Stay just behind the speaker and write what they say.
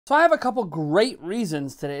So I have a couple great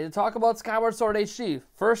reasons today to talk about Skyward Sword HD.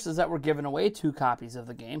 First is that we're giving away 2 copies of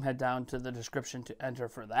the game. Head down to the description to enter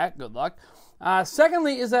for that. Good luck.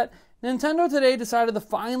 Secondly is that Nintendo today decided to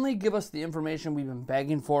finally give us the information we've been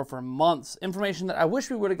begging for months. Information that I wish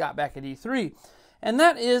we would have got back at E3. And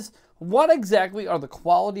that is, what exactly are the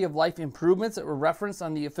quality of life improvements that were referenced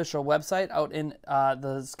on the official website out in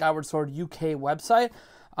the Skyward Sword UK website?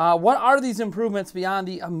 What are these improvements beyond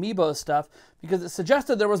the amiibo stuff? Because it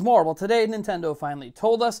suggested there was more. Well, today Nintendo finally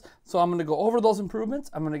told us, so I'm going to go over those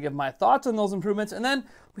improvements. I'm going to give my thoughts on those improvements, and then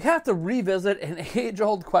we have to revisit an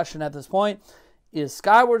age-old question at this point. Is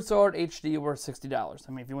Skyward Sword HD worth $60?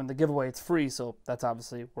 I mean, if you win the giveaway, it's free, so that's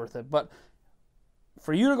obviously worth it. But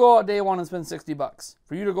for you to go out day one and spend $60,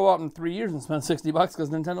 for you to go out in 3 years and spend $60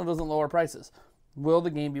 because Nintendo doesn't lower prices, will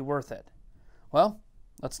the game be worth it? Well,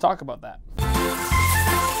 let's talk about that.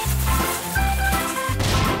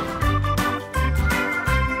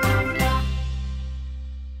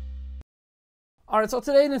 All right, so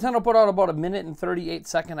today Nintendo put out about a 1 minute and 38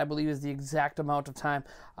 second, I believe is the exact amount of time,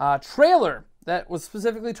 trailer that was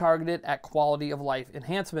specifically targeted at quality of life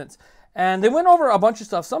enhancements. And they went over a bunch of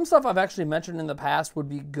stuff. Some stuff I've actually mentioned in the past would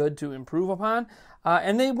be good to improve upon,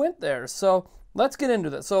 and they went there. So let's get into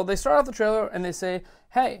this. So they start off the trailer and they say,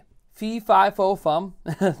 hey, fee, fi, fo, fum,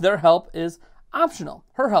 their help is optional.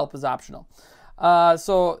 Her help is optional.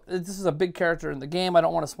 So this is a big character in the game. I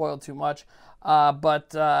don't want to spoil too much.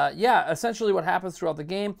 Yeah, essentially what happens throughout the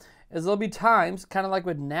game is there'll be times, kind of like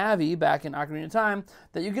with Navi back in Ocarina of Time,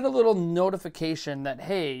 that you get a little notification that,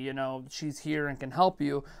 hey, you know, she's here and can help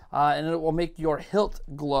you, and it will make your hilt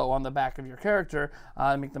glow on the back of your character,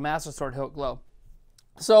 make the Master Sword hilt glow.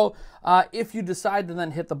 So if you decide to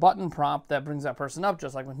then hit the button prompt that brings that person up,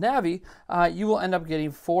 just like with Navi, you will end up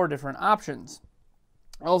getting 4 different options.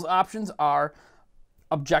 Those options are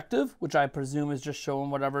objective, which I presume is just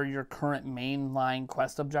showing whatever your current mainline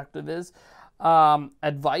quest objective is,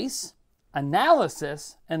 advice,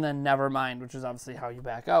 analysis, and then nevermind, which is obviously how you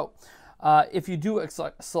back out. If you do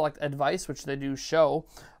select advice, which they do show,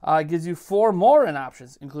 it gives you 4 more in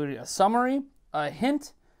options, including a summary, a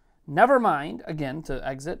hint, nevermind, again, to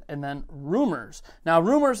exit, and then rumors. Now,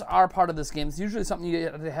 rumors are part of this game. It's usually something you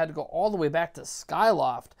had to go all the way back to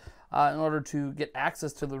Skyloft in order to get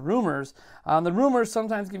access to the rumors. The rumors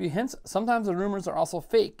sometimes give you hints. Sometimes the rumors are also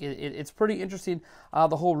fake. It's pretty interesting,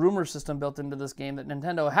 the whole rumor system built into this game that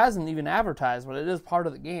Nintendo hasn't even advertised, but it is part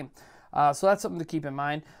of the game. So that's something to keep in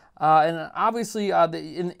mind. And obviously,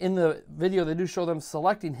 in the video, they do show them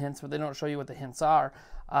selecting hints, but they don't show you what the hints are.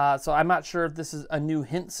 So I'm not sure if this is a new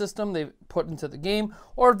hint system they've put into the game,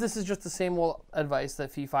 or if this is just the same old advice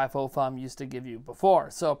that Fee Fi Fo Fum used to give you before.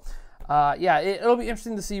 So yeah, it'll be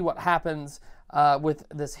interesting to see what happens with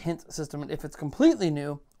this hint system, and if it's completely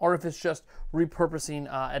new, or if it's just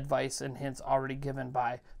repurposing advice and hints already given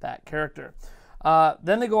by that character.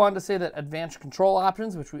 Then they go on to say that advanced control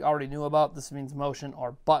options, which we already knew about, this means motion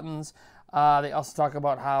or buttons. They also talk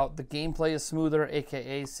about how the gameplay is smoother,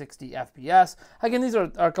 aka 60 FPS. Again, these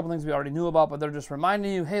are a couple things we already knew about, but they're just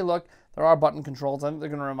reminding you, hey, look, there are button controls. I think they're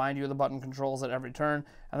going to remind you of the button controls at every turn,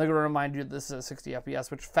 and they're going to remind you that this is a 60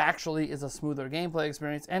 FPS, which factually is a smoother gameplay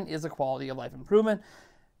experience and is a quality of life improvement.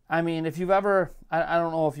 I mean, if you've ever, I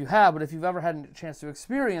don't know if you have, but if you've ever had a chance to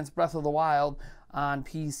experience Breath of the Wild on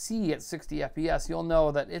PC at 60 FPS, you'll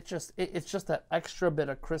know that it's just that extra bit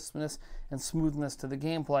of crispness and smoothness to the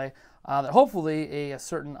gameplay that hopefully a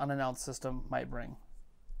certain unannounced system might bring.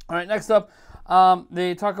 All right, next up,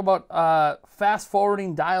 they talk about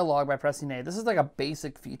fast-forwarding dialogue by pressing A. This is like a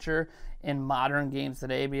basic feature in modern games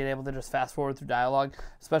today, being able to just fast-forward through dialogue,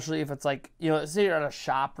 especially if it's like, you know, say you're at a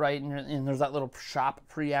shop, right, and there's that little shop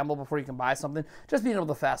preamble before you can buy something, just being able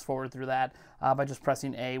to fast-forward through that by just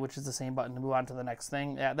pressing A, which is the same button to move on to the next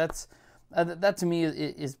thing. Yeah, that to me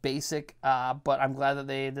is basic, but I'm glad that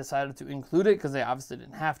they decided to include it because they obviously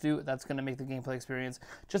didn't have to. That's going to make the gameplay experience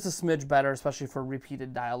just a smidge better, especially for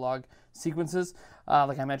repeated dialogue sequences,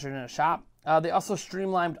 like I mentioned in a shop. They also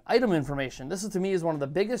streamlined item information. This is, to me, is one of the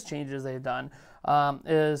biggest changes they've done.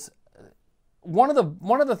 Is one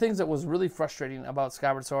of the things that was really frustrating about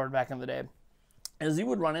Skyward Sword back in the day is you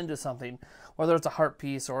would run into something, whether it's a heart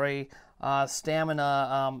piece or a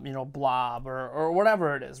stamina, blob or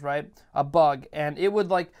whatever it is, right? A bug, and it would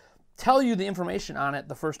like tell you the information on it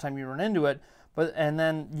the first time you run into it, and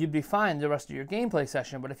then you'd be fine the rest of your gameplay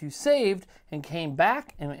session. But if you saved and came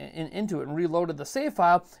back into it and reloaded the save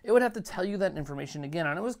file, it would have to tell you that information again,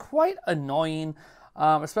 and it was quite annoying,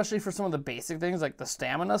 especially for some of the basic things like the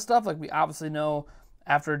stamina stuff. Like we obviously know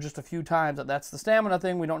after just a few times that that's the stamina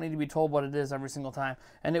thing. We don't need to be told what it is every single time.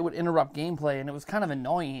 And it would interrupt gameplay, and it was kind of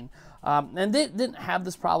annoying. And they didn't have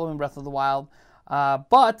this problem in Breath of the Wild,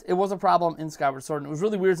 but it was a problem in Skyward Sword. And it was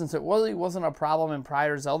really weird since it really wasn't a problem in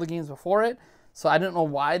prior Zelda games before it. So I didn't know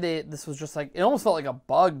why this was just like, it almost felt like a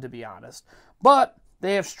bug, to be honest. But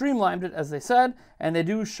they have streamlined it, as they said, and they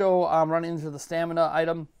do show running into the stamina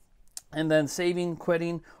item, and then saving,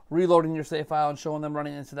 quitting, reloading your save file, and showing them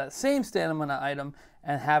running into that same stamina item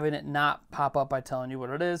and having it not pop up by telling you what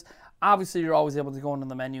it is. Obviously, you're always able to go into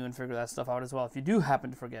the menu and figure that stuff out as well if you do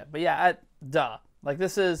happen to forget. But yeah, duh. Like,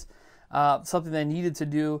 this is something they needed to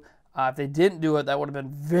do. If they didn't do it, that would have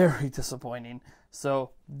been very disappointing. So,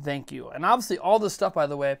 thank you. And obviously, all this stuff, by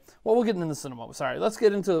the way, well, we'll get into this in a moment. Sorry, let's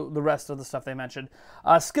get into the rest of the stuff they mentioned.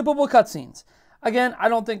 Skippable cutscenes. Again, I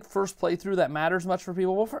don't think first playthrough that matters much for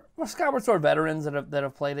people. Well, for Skyward Sword veterans that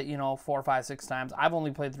have played it, 4, 5, 6 times. I've only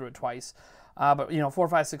played through it twice. But 4,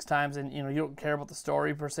 5, 6 times, and you don't care about the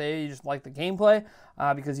story per se. You just like the gameplay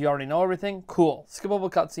because you already know everything. Cool.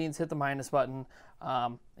 Skippable cutscenes. Hit the minus button. I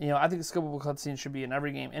think skippable cutscenes should be in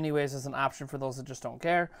every game, anyways, as an option for those that just don't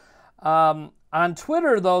care. On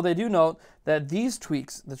Twitter, though, they do note that these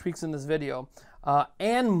tweaks, the tweaks in this video,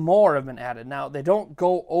 and more have been added. Now, they don't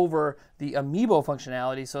go over the amiibo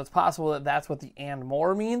functionality, so it's possible that that's what the and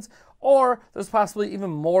more means, or there's possibly even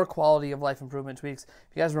more quality of life improvement tweaks.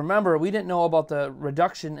 If you guys remember, we didn't know about the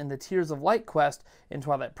reduction in the Tears of Light quest in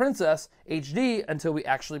Twilight Princess HD until we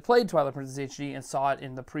actually played Twilight Princess HD and saw it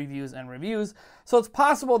in the previews and reviews. So it's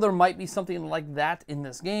possible there might be something like that in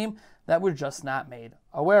this game that we're just not made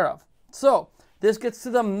aware of. So this gets to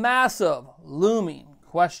the massive, looming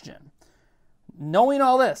question. Knowing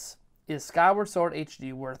all this, is Skyward Sword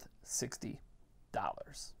HD worth $60?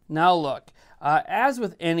 Now look, as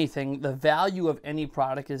with anything, the value of any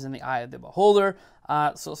product is in the eye of the beholder.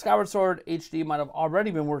 So Skyward Sword HD might have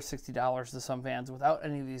already been worth $60 to some fans without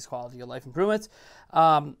any of these quality of life improvements.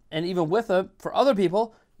 And even with it, for other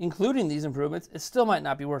people, including these improvements, it still might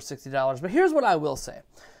not be worth $60. But here's what I will say.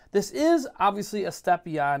 This is obviously a step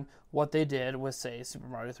beyond what they did with, say, Super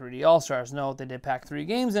Mario 3D All-Stars. No, they did pack 3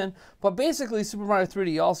 games in, but basically Super Mario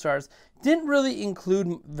 3D All-Stars didn't really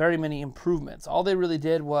include very many improvements. All they really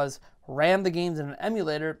did was ran the games in an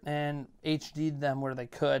emulator and HD'd them where they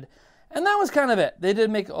could. And that was kind of it. They did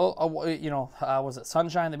make, was it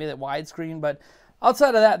Sunshine? They made it widescreen, but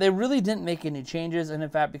outside of that, they really didn't make any changes. And in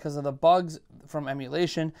fact, because of the bugs from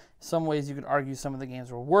emulation, in some ways you could argue some of the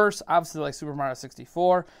games were worse. Obviously, like Super Mario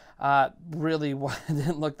 64, really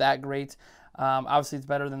didn't look that great. Obviously, it's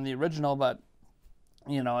better than the original, but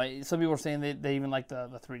some people were saying they even like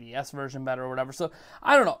the 3DS version better or whatever. So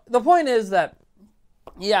I don't know. The point is that,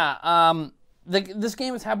 this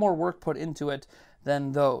game has had more work put into it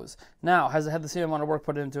than those. Now, has it had the same amount of work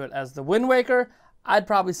put into it as the Wind Waker? I'd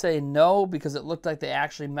probably say no, because it looked like they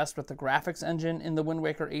actually messed with the graphics engine in the Wind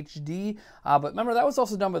Waker HD. But remember, that was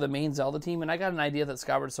also done by the main Zelda team, and I got an idea that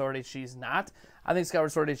Skyward Sword HD is not. I think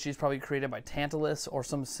Skyward Sword HD is probably created by Tantalus or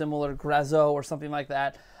some similar Grezzo or something like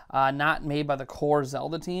that, not made by the core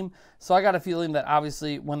Zelda team. So I got a feeling that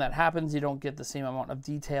obviously when that happens, you don't get the same amount of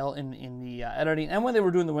detail in the editing. And when they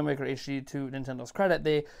were doing the Wind Waker HD, to Nintendo's credit,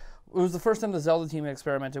 it was the first time the Zelda team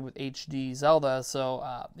experimented with HD Zelda,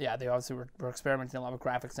 so they obviously were experimenting a lot with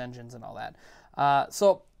graphics engines and all that.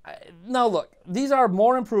 Now look, these are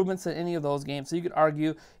more improvements than any of those games, so you could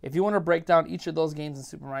argue if you want to break down each of those games in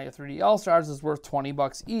Super Mario 3D All-Stars is worth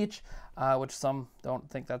 $20 each, which some don't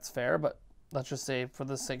think that's fair, but let's just say for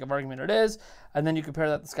the sake of argument it is. And then you compare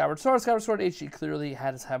that to Skyward Sword. Skyward Sword HD clearly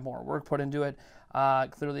has had more work put into it,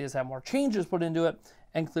 clearly has had more changes put into it,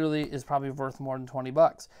 and clearly is probably worth more than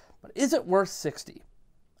 $20. But is it worth $60?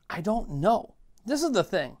 I don't know. This is the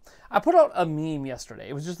thing. I put out a meme yesterday.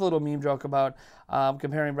 It was just a little meme joke about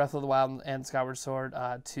comparing Breath of the Wild and Skyward Sword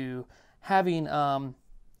to having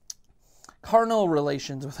carnal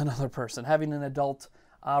relations with another person, having an adult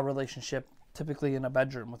relationship, typically in a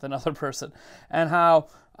bedroom with another person, and how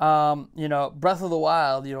Breath of the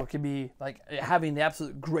Wild can be like having the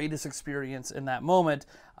absolute greatest experience in that moment,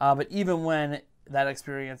 but even when that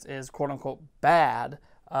experience is quote unquote bad,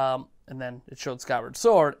 and then it showed Skyward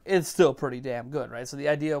Sword, it's still pretty damn good, right? So the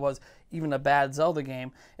idea was even a bad Zelda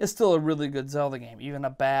game is still a really good Zelda game. Even a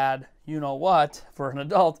bad you-know-what for an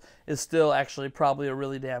adult is still actually probably a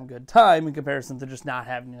really damn good time in comparison to just not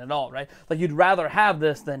having it at all, right? Like, you'd rather have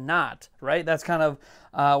this than not, right? That's kind of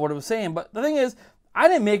what it was saying. But the thing is, I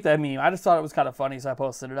didn't make that meme. I just thought it was kind of funny, so I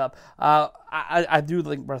posted it up. I do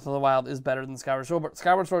think Breath of the Wild is better than Skyward Sword, but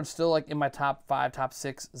Skyward Sword is still like in my top 5, top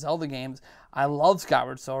 6 Zelda games. I love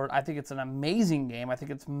Skyward Sword. I think it's an amazing game. I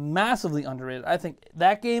think it's massively underrated. I think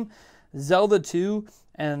that game, Zelda 2,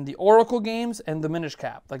 and the Oracle games, and the Minish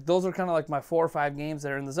Cap. Like, those are kind of like my 4 or 5 games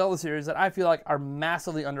that are in the Zelda series that I feel like are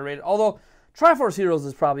massively underrated. Although Triforce Heroes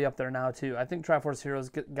is probably up there now too. I think Triforce Heroes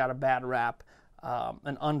got a bad rap,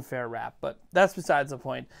 an unfair rap, but that's besides the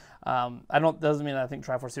point. Doesn't mean I think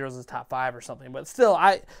Triforce Heroes is top 5 or something, but still,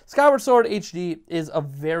 Skyward Sword HD is a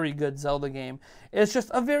very good Zelda game. It's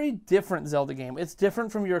just a very different Zelda game. It's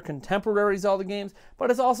different from your contemporary Zelda games,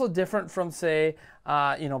 but it's also different from, say,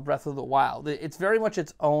 Breath of the Wild. It's very much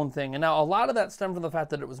its own thing. And now a lot of that stemmed from the fact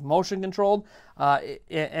that it was motion controlled,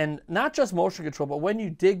 and not just motion control, but when you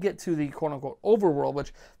did get to the quote-unquote overworld,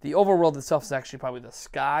 which the overworld itself is actually probably the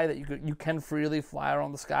sky, that you can freely fly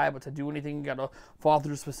around the sky, but to do anything, you got to fall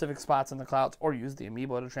through specific spots in the clouds or use the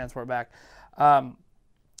amiibo to transport back.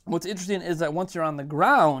 What's interesting is that once you're on the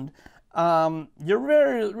ground, you're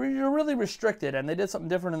really restricted, and they did something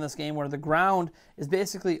different in this game where the ground is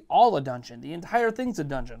basically all a dungeon. The entire thing's a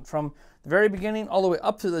dungeon. From the very beginning all the way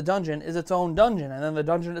up to the dungeon is its own dungeon, and then the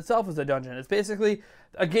dungeon itself is a dungeon. It's basically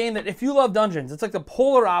a game that, if you love dungeons, it's like the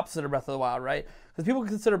polar opposite of Breath of the Wild, right? Because people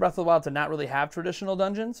consider Breath of the Wild to not really have traditional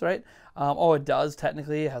dungeons, right? It does.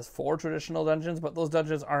 Technically, it has 4 traditional dungeons, but those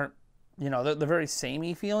dungeons aren't, they're very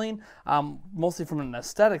samey feeling, mostly from an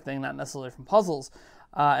aesthetic thing, not necessarily from puzzles.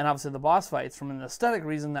 And obviously the boss fights from an aesthetic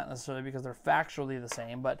reason, not necessarily because they're factually the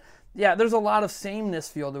same. But yeah, there's a lot of sameness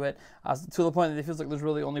feel to it, to the point that it feels like there's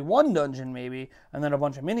really only one dungeon maybe, and then a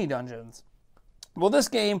bunch of mini dungeons. Well, this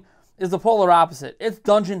game is the polar opposite. It's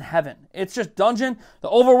dungeon heaven. It's just dungeon. The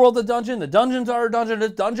overworld of dungeon. The dungeons are a dungeon.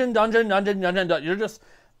 It's dungeon. You're just,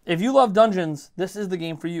 if you love dungeons, this is the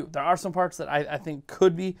game for you. There are some parts that I think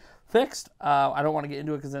could be fixed. I don't want to get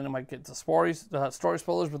into it because then it might get to story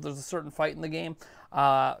spoilers, but there's a certain fight in the game,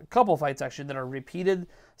 a couple fights actually, that are repeated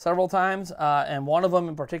several times, and one of them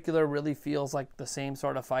in particular really feels like the same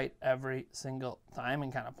sort of fight every single time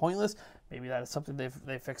and kind of pointless. Maybe that is something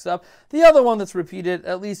they fixed up. The other one that's repeated,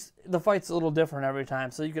 at least the fight's a little different every time,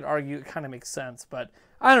 so you could argue it kind of makes sense, but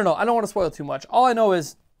I don't know. I don't want to spoil too much. All I know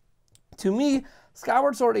is, to me,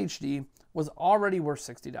 Skyward Sword HD was already worth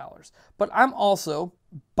 $60. But I'm also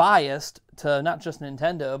biased to not just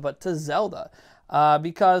Nintendo, but to Zelda.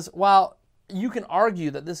 Because while you can argue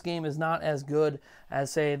that this game is not as good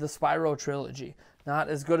as, say, the Spyro trilogy, not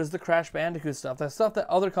as good as the Crash Bandicoot stuff, that stuff that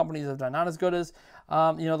other companies have done, not as good as,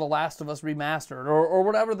 The Last of Us remastered, or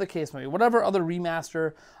whatever the case may be, whatever other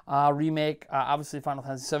remaster, remake, obviously Final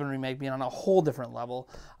Fantasy VII Remake being on a whole different level.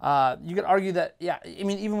 You could argue that, yeah, I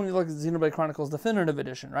mean, even when you look at Xenoblade Chronicles Definitive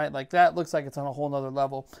Edition, right, like that looks like it's on a whole nother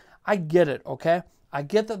level. I get it, okay? I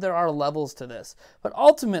get that there are levels to this, but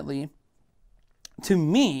ultimately, to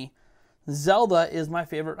me, Zelda is my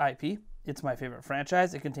favorite IP. It's my favorite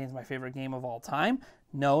franchise. It contains my favorite game of all time.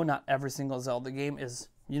 No, not every single Zelda game is,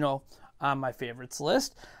 on my favorites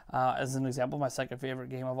list. As an example, my second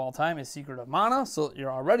favorite game of all time is Secret of Mana. So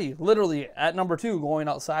you're already literally at number 2, going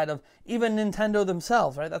outside of even Nintendo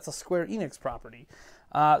themselves, right? That's a Square Enix property.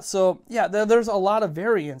 So yeah, there's a lot of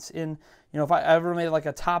variance in, if I ever made like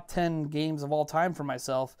a top 10 games of all time for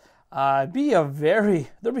myself, there'd be a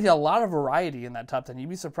lot of variety in that top 10.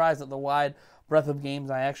 You'd be surprised at the wide breadth of games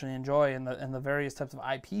I actually enjoy and the various types of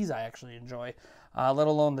IPs I actually enjoy, let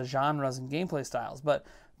alone the genres and gameplay styles. But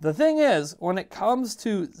the thing is, when it comes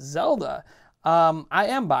to Zelda, I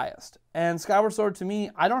am biased. And Skyward Sword, to me,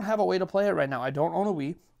 I don't have a way to play it right now. I don't own a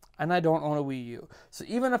Wii, and I don't own a Wii U. So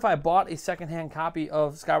even if I bought a secondhand copy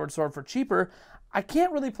of Skyward Sword for cheaper, I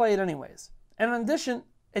can't really play it anyways. And in addition,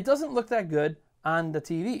 it doesn't look that good on the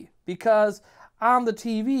TV, because on the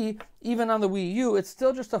TV, even on the Wii U, it's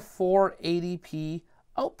still just a 480p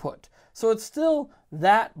output. So it's still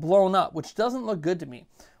that blown up, which doesn't look good to me.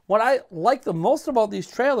 What I like the most about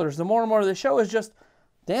these trailers, the more and more they show, is just,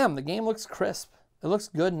 damn, the game looks crisp. It looks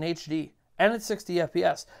good in HD, and it's 60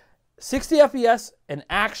 FPS. 60 FPS and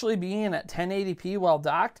actually being at 1080p while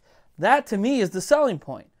docked, that to me is the selling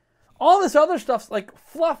point. All this other stuff's like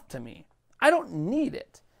fluff to me. I don't need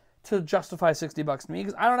it to justify $60 to me,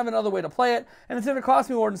 because I don't have another way to play it, and it's going to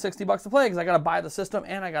cost me more than $60 to play, because I got to buy the system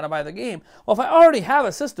and I got to buy the game. Well, if I already have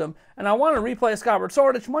a system and I want to replay Skyward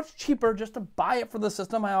Sword, it's much cheaper just to buy it for the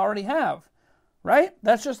system I already have, right?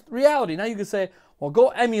 That's just reality. Now you could say, well, go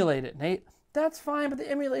emulate it, Nate. That's fine, but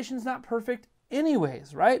the emulation's not perfect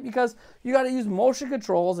anyways, right? Because you got to use motion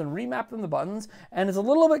controls and remap them the buttons, and it's a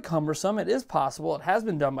little bit cumbersome. It is possible. It has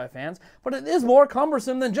been done by fans, but it is more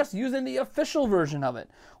cumbersome than just using the official version of it.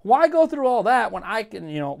 Why go through all that when I can,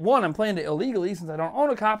 one, I'm playing it illegally since I don't own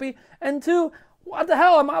a copy, and two, what the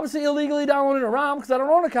hell? I'm obviously illegally downloading a ROM because I don't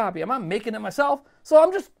own a copy. I'm not making it myself, so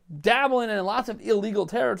I'm just dabbling in lots of illegal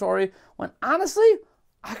territory when honestly,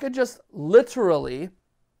 I could just literally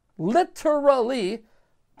literally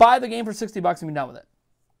buy the game for $60 and be done with it.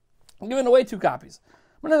 I'm giving away 2 copies.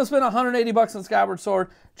 I'm going to spend $180 on Skyward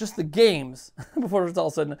Sword, just the games, before it's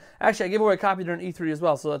all said. Actually, I gave away a copy during E3 as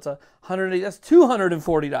well, so that's that's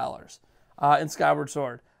 $240 in Skyward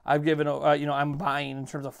Sword. I've given, I'm buying in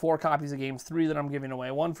terms of 4 copies of games, 3 that I'm giving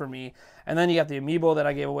away, 1 for me, and then you got the amiibo that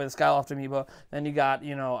I gave away, the Skyloft amiibo. Then you got,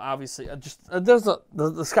 obviously, there's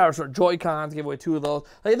the Skyward Sword Joy-Cons, gave away 2 of those.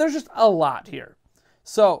 Like, there's just a lot here.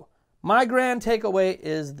 So my grand takeaway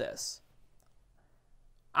is this: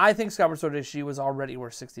 I think Skyward Sword HD was already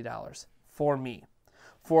worth $60 for me.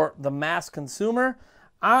 For the mass consumer,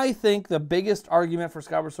 I think the biggest argument for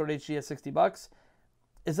Skyward Sword HD at $60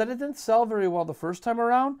 is that it didn't sell very well the first time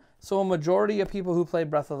around, so a majority of people who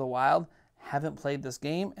played Breath of the Wild haven't played this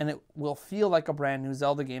game, and it will feel like a brand new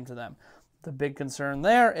Zelda game to them. The big concern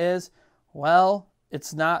there is, well,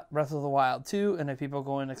 it's not Breath of the Wild 2, and if people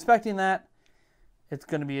go in expecting that, it's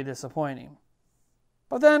going to be disappointing.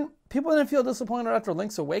 But then, people didn't feel disappointed after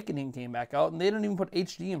Link's Awakening came back out, and they didn't even put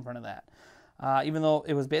HD in front of that. Even though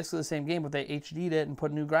it was basically the same game, but they HD'd it and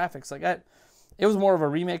put new graphics. It was more of a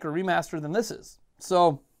remake or remaster than this is.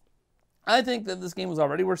 So, I think that this game was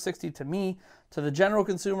already worth $60 to me. To the general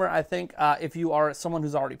consumer, I think if you are someone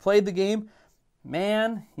who's already played the game,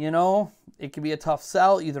 man, it can be a tough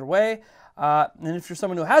sell either way. And if you're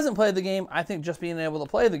someone who hasn't played the game, I think just being able to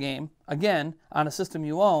play the game, again, on a system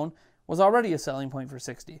you own, was already a selling point for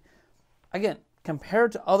 $60. Again,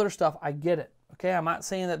 compared to other stuff, I get it. Okay, I'm not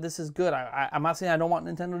saying that this is good. I'm not saying I don't want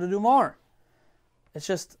Nintendo to do more. It's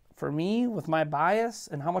just, for me, with my bias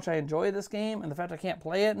and how much I enjoy this game and the fact I can't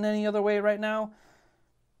play it in any other way right now,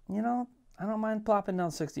 I don't mind plopping down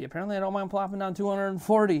 $60. Apparently, I don't mind plopping down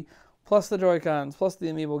 $240, plus the Joy-Cons, plus the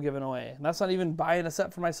amiibo given away. And that's not even buying a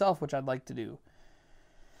set for myself, which I'd like to do.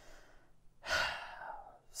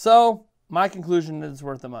 So, my conclusion is it's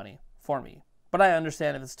worth the money for me. But I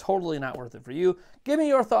understand if it's totally not worth it for you. Give me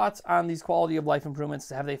your thoughts on these quality of life improvements.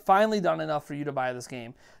 Have they finally done enough for you to buy this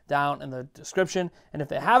game? Down in the description. And if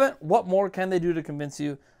they haven't, what more can they do to convince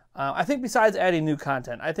you? I think besides adding new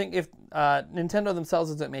content, I think if Nintendo themselves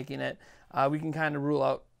isn't making it, we can kind of rule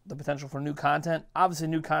out the potential for new content. Obviously,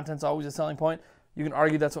 new content's always a selling point. You can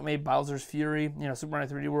argue that's what made Bowser's Fury, Super Mario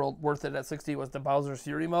 3D World worth it at $60 was the Bowser's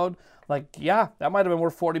Fury mode. Yeah, that might have been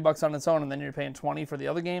worth $40 on its own, and then you're paying $20 for the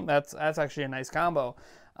other game. That's actually a nice combo.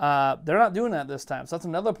 They're not doing that this time, so that's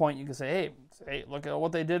another point you can say, hey, look at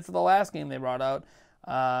what they did for the last game they brought out,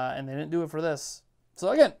 and they didn't do it for this. So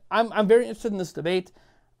again, I'm very interested in this debate.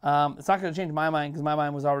 It's not going to change my mind because my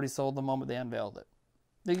mind was already sold the moment they unveiled it.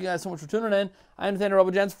 Thank you guys so much for tuning in. I'm Nintendo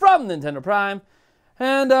RoboGens from Nintendo Prime.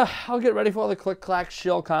 And I'll get ready for all the click, clack,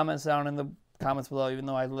 shill comments down in the comments below, even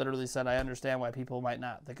though I literally said I understand why people might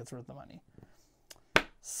not think it's worth the money.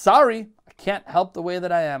 Sorry, I can't help the way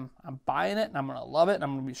that I am. I'm buying it, and I'm going to love it, and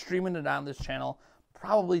I'm going to be streaming it on this channel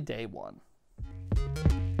probably day 1.